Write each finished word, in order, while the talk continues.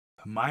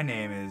My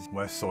name is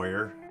Wes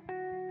Sawyer.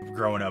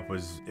 Growing up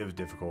was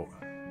difficult.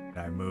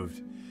 I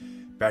moved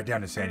back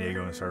down to San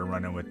Diego and started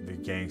running with the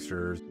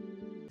gangsters.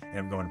 And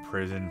I'm going to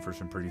prison for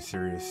some pretty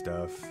serious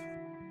stuff.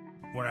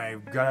 When I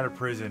got out of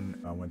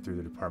prison, I went through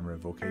the Department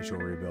of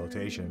Vocational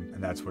Rehabilitation,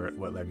 and that's what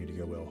led me to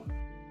Goodwill.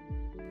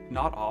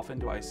 Not often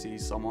do I see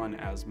someone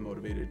as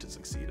motivated to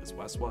succeed as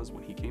Wes was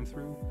when he came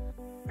through.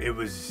 It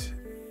was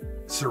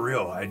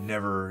surreal. I'd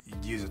never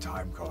used a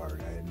time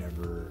card. I had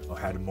never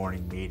had a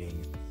morning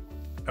meeting.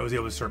 I was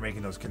able to start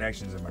making those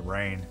connections in my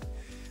brain,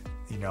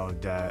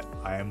 that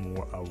I am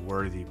a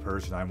worthy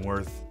person. I'm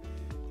worth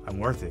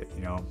it,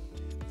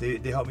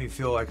 They helped me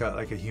feel like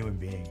a human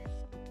being.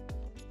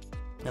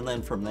 And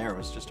then from there, it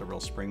was just a real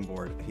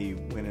springboard. He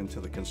went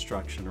into the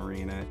construction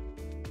arena.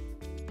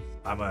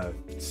 I'm a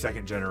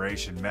second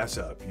generation mess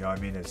up,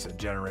 it's a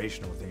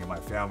generational thing in my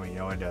family,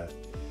 and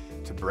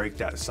to break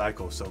that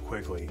cycle so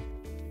quickly,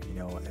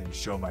 and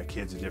show my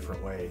kids a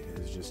different way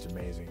is just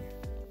amazing.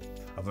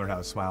 I've learned how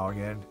to smile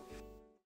again.